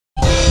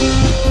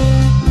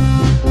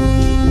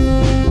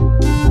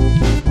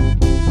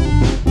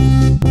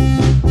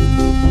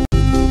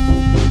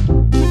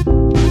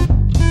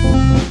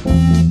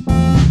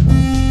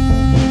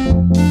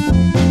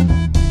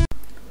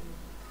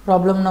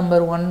Problem number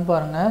 1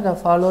 பாருங்க. The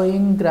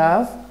following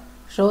graph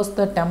shows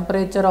the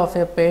temperature of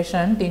a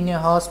patient in a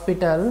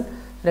hospital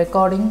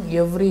recorded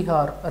every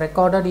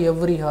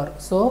hour.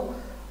 So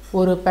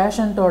ஒரு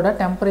பேஷண்ட்டோட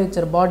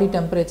temperature body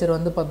temperature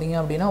வந்து பார்த்தீங்க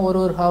அப்படின்னா ஒரு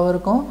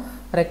ஹவருக்கும்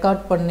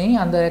record பண்ணி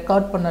அந்த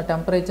ரெக்கார்ட் பண்ண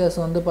டெம்பரேச்சர்ஸ்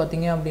வந்து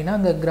பார்த்தீங்க அப்படின்னா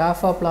இந்த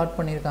கிராஃபாக பிளாட்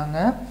பண்ணியிருக்காங்க.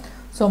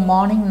 So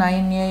morning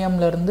 9 AM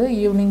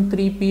evening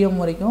 3 PM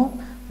வரைக்கும்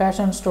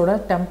பேஷண்ட்ஸோட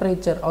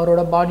டெம்பரேச்சர்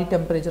அவரோட பாடி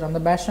டெம்பரேச்சர்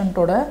அந்த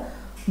பேஷண்ட்டோட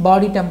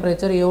பாடி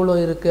டெம்பரேச்சர் எவ்வளோ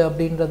இருக்குது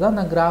அப்படின்றத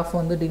அந்த கிராஃப்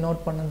வந்து டினோட்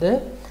பண்ணுது.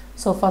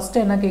 ஸோ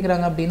ஃபஸ்ட்டு என்ன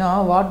கேட்குறாங்க அப்படின்னா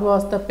what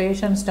was the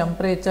patients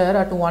temperature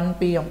at 1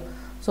 PM.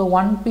 So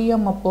 1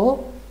 PM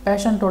அப்போது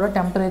பேஷண்ட்டோட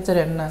டெம்பரேச்சர்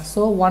என்ன.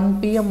 ஸோ 1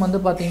 PM வந்து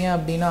பார்த்தீங்க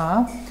அப்படின்னா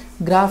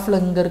கிராஃபில்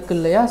இங்கே இருக்குது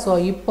இல்லையா. ஸோ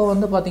இப்போ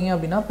வந்து பார்த்தீங்க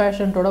அப்படின்னா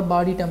பேஷண்ட்டோட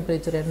பாடி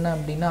டெம்பரேச்சர் என்ன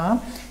அப்படின்னா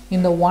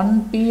இந்த 1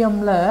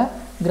 PMல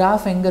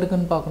கிராஃப் எங்கே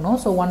இருக்குதுன்னு பார்க்கணும்.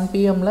 ஸோ 1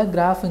 PMல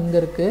கிராஃப் இங்கே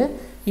இருக்குது.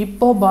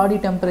 இப்போது பாடி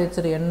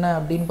டெம்பரேச்சர் என்ன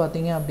அப்படின்னு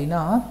பார்த்தீங்க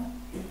அப்படின்னா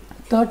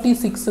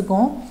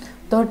 36க்கும்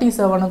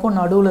 37க்கும்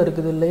நடுவில்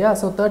இருக்குது இல்லையா.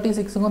 ஸோ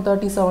 36க்கும்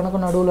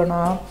 37க்கும்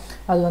நடுவில்னா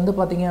அது வந்து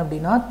பார்த்தீங்க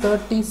அப்படின்னா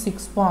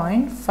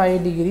 36.5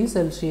 டிகிரி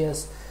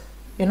செல்சியஸ்.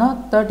 ஏன்னா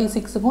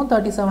 36க்கும்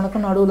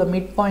 37க்கும் நடுவில்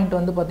மிட் பாயிண்ட்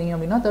வந்து பார்த்தீங்க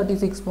அப்படின்னா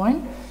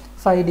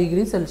 36.5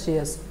 டிகிரி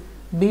செல்சியஸ்.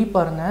 பி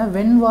பாருங்கள்,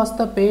 when was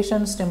the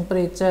patients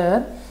temperature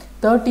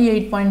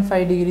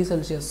 38.5 degree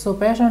Celsius. So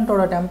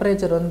பேஷண்ட்டோட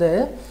temperature வந்து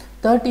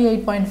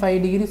 38.5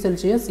 டிகிரி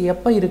செல்சியஸ்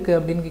எப்போ இருக்குது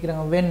அப்படின்னு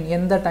கேட்குறாங்க. வென்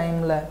எந்த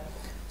டைமில்.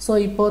 ஸோ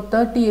இப்போது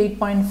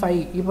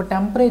 38.5 இப்போ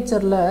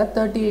டெம்பரேச்சரில்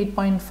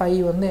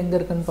 38.5 வந்து எங்கே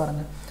இருக்குதுன்னு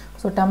பாருங்கள்.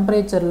 ஸோ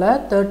டெம்பரேச்சரில்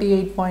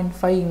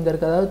 38.5 இங்கே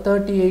இருக்குது. அதாவது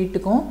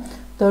 38க்கும்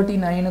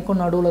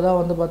 39க்கும் நடுவில் தான்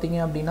வந்து பார்த்திங்க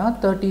அப்படின்னா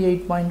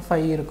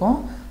 38.5 இருக்கும்.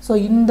 ஸோ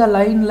இந்த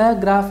லைனில்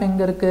கிராஃப்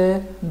எங்கே இருக்குது,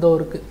 இதோ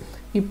இருக்குது.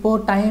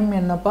 இப்போது டைம்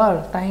என்னப்பா,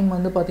 டைம்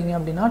வந்து பார்த்திங்க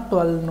அப்படின்னா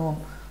 12 noon.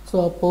 ஸோ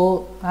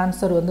அப்போது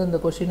ஆன்சர் வந்து இந்த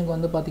கொஷினுக்கு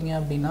வந்து பார்த்திங்க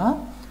அப்படின்னா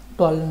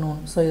 12 noon.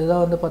 ஸோ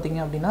இதுதான் வந்து பார்த்திங்க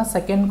அப்படின்னா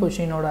செகண்ட்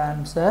கொஷினோட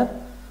ஆன்சர்.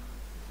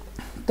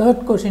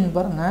 தேர்ட் கொஷின்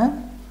பாருங்கள்,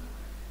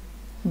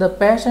 the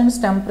patient's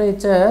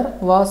temperature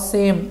was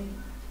same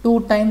 2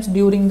 times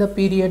during the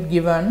period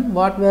given.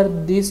 What were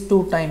these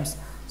 2 times?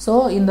 So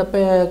இந்த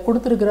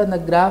கொடுத்துருக்கிற இந்த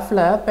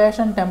கிராஃபில்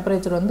பேஷண்ட்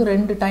டெம்பரேச்சர் வந்து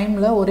 2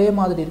 டைமில் ஒரே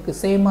மாதிரி இருக்குது,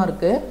 சேமாக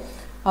இருக்குது.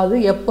 அது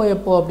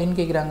எப்போ அப்படின்னு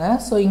கேட்குறாங்க.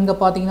 ஸோ இங்கே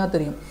பார்த்தீங்கன்னா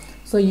தெரியும்.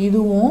 ஸோ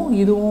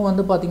இதுவும்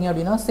வந்து பார்த்திங்க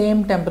அப்படின்னா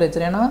சேம்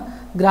டெம்பரேச்சர். ஏன்னா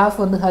கிராஃப்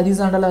வந்து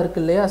ஹரிசாண்டலாக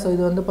இருக்குது இல்லையா. ஸோ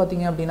இது வந்து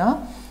பார்த்திங்க அப்படின்னா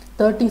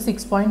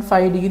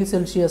 36.5 டிகிரி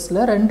செல்சியஸில்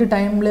 2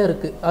 டைமில்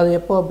இருக்குது. அது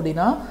எப்போ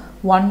அப்படின்னா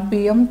 1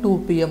 PM 2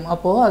 PM.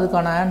 அப்போது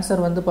அதுக்கான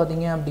ஆன்சர் வந்து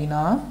பார்த்திங்க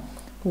அப்படின்னா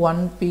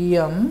 1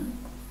 PM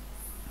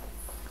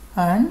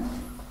அண்ட்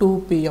 2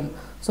 PM.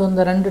 ஸோ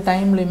இந்த 2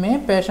 டைம்லையுமே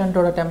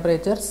பேஷண்ட்டோட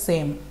temperature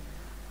same.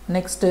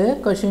 Next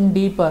question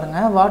D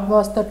பாருங்கள், what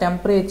was the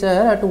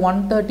temperature at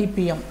 1:30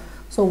 PM.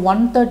 So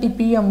 1:30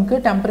 PMக்கு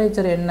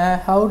temperature என்ன,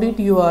 how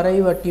did you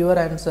arrive at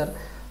your answer.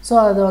 So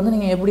அதை வந்து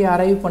நீங்கள் எப்படி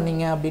அரைவ்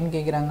பண்ணீங்க அப்படின்னு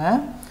கேட்குறாங்க.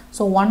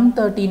 ஸோ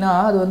 1:30னா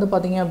அது வந்து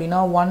பார்த்திங்க அப்படின்னா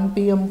 1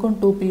 PMக்கும்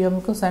 2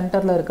 PMக்கும்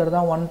சென்டரில் இருக்கிறது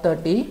தான்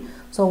 1:30.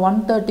 ஸோ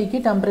 1:30க்கு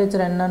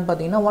டெம்பரேச்சர் என்னன்னு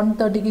பார்த்தீங்கன்னா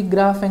 1:30க்கு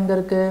கிராஃப் எங்கே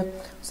இருக்குது.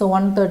 ஸோ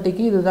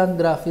 1:30க்கு இதுதான்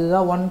கிராஃப்,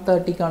 இதுதான்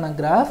 1:30க்கான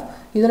கிராஃப்.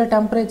 இதில்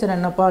டெம்பரேச்சர்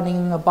என்னப்பா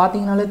நீங்கள்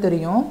பார்த்தீங்கனாலே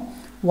தெரியும்.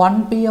 1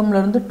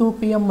 PMலேருந்து 2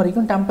 PM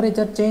வரைக்கும்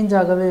டெம்பரேச்சர் சேஞ்ச்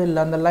ஆகவே இல்லை.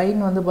 அந்த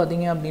லைன் வந்து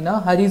பார்த்திங்க அப்படின்னா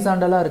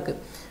ஹரிசாண்டலாக இருக்குது.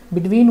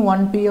 Between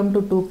 1 PM to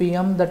 2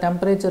 PM the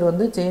temperature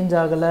வந்து சேஞ்ச்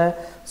ஆகலை.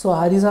 ஸோ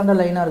ஹரிசாண்டல்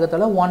லைனாக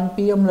இருக்கிறதால 1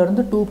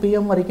 PMலேருந்து 2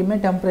 PM வரைக்குமே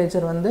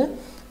டெம்பரேச்சர் வந்து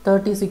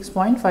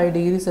 36.5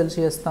 டிகிரி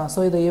செல்சியஸ் தான். ஸோ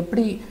இதை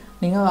எப்படி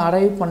நீங்கள்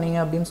அரைவ் பண்ணீங்க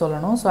அப்படின்னு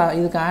சொல்லணும். ஸோ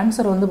இதுக்கு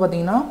ஆன்சர் வந்து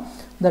பார்த்திங்கன்னா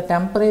த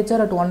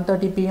temperature at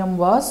 1:30 PM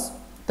was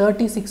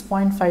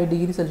 36.5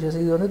 degree Celsius.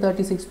 இது வந்து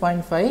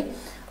 36.5.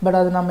 பட்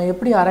அது நம்ம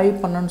எப்படி அரைவ்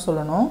பண்ணணும்னு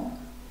சொல்லணும்.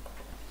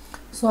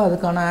 ஸோ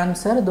அதுக்கான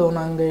ஆன்சர் இதோ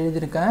நான் இங்கே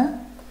எழுதியிருக்கேன்.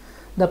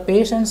 The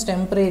patient's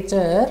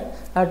temperature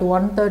at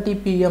 1:30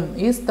 PM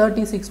is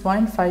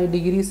 36.5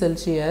 degrees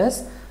Celsius.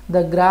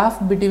 The graph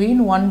between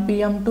 1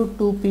 PM to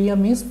 2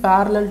 PM is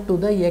parallel to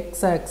the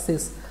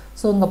x-axis.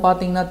 So இங்கே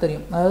பார்த்தீங்கன்னா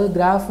தெரியும். அதாவது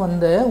கிராஃப்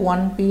வந்து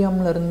 1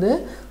 PMலேருந்து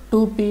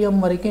 2 PM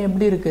வரைக்கும்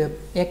எப்படி இருக்குது,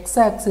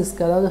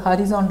 x-axisக்கு அதாவது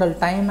ஹரிசாண்டல்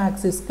டைம்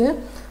ஆக்சிஸ்க்கு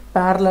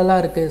பேரலாக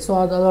இருக்குது. ஸோ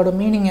அதோட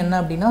மீனிங் என்ன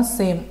அப்படின்னா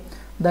same,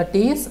 that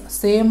is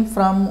same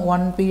from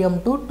 1 PM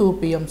to 2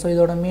 PM. So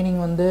இதோட மீனிங்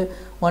வந்து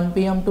 1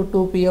 PM to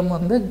 2 PM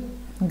வந்து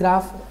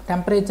graph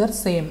temperature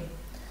same.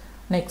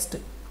 Next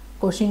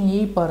question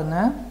இ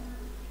பாருங்கள்,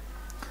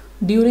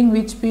 during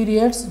which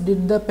periods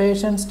did the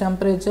patients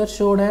temperature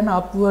ஷோட் and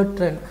upward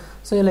trend.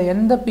 So இதில்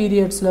எந்த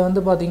பீரியட்ஸில்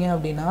வந்து பார்த்தீங்க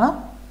அப்படின்னா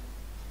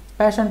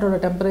பேஷண்ட்டோட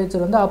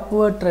டெம்பரேச்சர் வந்து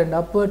அப்வர்ட்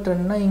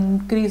ட்ரெண்ட்னா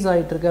இன்க்ரீஸ்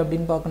ஆகிட்டுருக்கு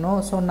அப்படின்னு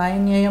பார்க்கணும். ஸோ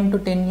 9 AM to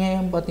 10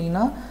 AM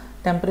பார்த்தீங்கன்னா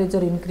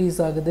டெம்பரேச்சர் இன்க்ரீஸ்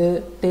ஆகுது.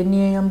 10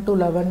 AM to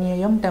 11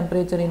 AM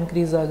temperature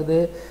increase ஆகுது.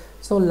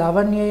 ஸோ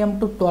 11 AM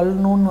to 12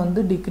 noon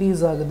வந்து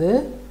டிக்ரீஸ் ஆகுது.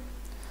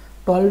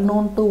 12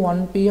 noon to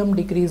 1 PM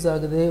டிக்ரீஸ்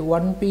ஆகுது.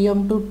 1 PM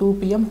to 2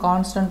 PM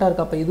கான்ஸ்டண்ட்டாக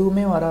இருக்குது. அப்போ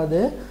இதுவுமே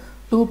வராது.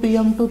 2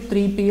 PM to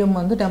 3 PM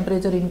வந்து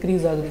டெம்பரேச்சர்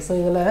இன்க்ரீஸ் ஆகுது. ஸோ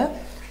இதில்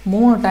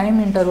 3 டைம்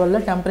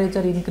இன்டர்வலில்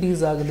டெம்பரேச்சர்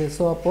இன்க்ரீஸ் ஆகுது.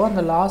 ஸோ அப்போது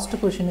அந்த லாஸ்ட்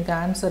கொஷினுக்கு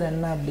ஆன்சர்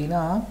என்ன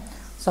அப்படின்னா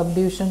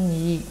சப்டிவிஷன்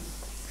இ.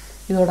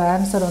 இதோட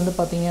ஆன்சர் வந்து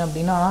பார்த்தீங்க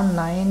அப்படின்னா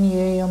 9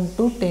 AM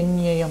to 10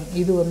 AM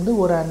இது வந்து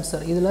ஒரு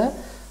ஆன்சர். இதில்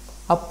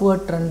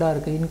அப்வர்ட் ட்ரெண்டாக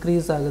இருக்குது,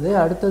 இன்க்ரீஸ் ஆகுது.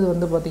 அடுத்தது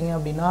வந்து பார்த்தீங்க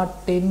அப்படின்னா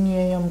 10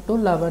 AM to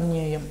 11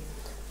 AM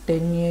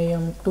 10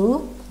 AM to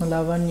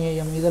 11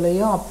 AM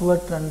இதுலேயும்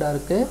அப்வர்ட் ட்ரெண்டாக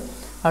இருக்குது.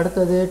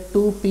 அடுத்தது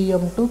 2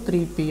 PM to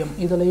 3 PM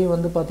இதுலேயும்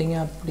வந்து பார்த்தீங்க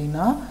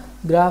அப்படின்னா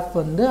கிராஃப்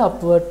வந்து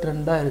அப்வர்ட்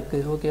ட்ரெண்டாக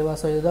இருக்குது. ஓகேவா?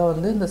 ஸோ இதுதான்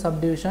வந்து இந்த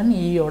சப்டிவிஷன்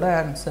ஈயோட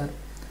ஆன்சர்.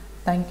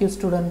 Thank you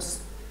students.